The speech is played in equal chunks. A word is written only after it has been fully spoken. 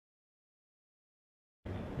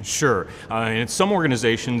Sure. And some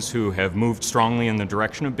organizations who have moved strongly in the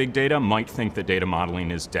direction of big data might think that data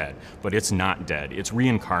modeling is dead, but it's not dead. It's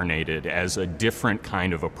reincarnated as a different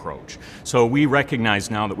kind of approach. So we recognize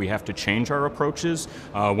now that we have to change our approaches.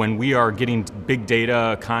 When we are getting big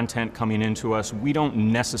data content coming into us, we don't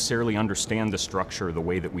necessarily understand the structure the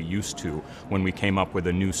way that we used to when we came up with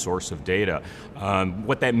a new source of data.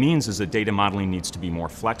 What that means is that data modeling needs to be more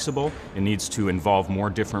flexible. It needs to involve more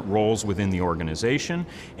different roles within the organization.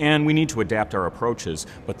 And we need to adapt our approaches,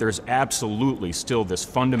 but there's absolutely still this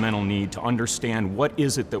fundamental need to understand what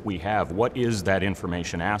is it that we have, what is that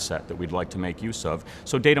information asset that we'd like to make use of.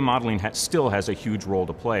 So data modeling still has a huge role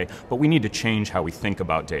to play, but we need to change how we think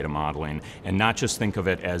about data modeling and not just think of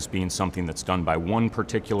it as being something that's done by one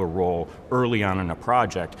particular role early on in a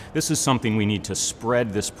project. This is something we need to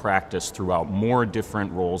spread this practice throughout more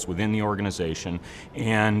different roles within the organization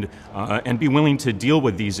and be willing to deal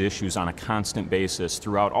with these issues on a constant basis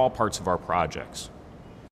throughout all parts of our projects.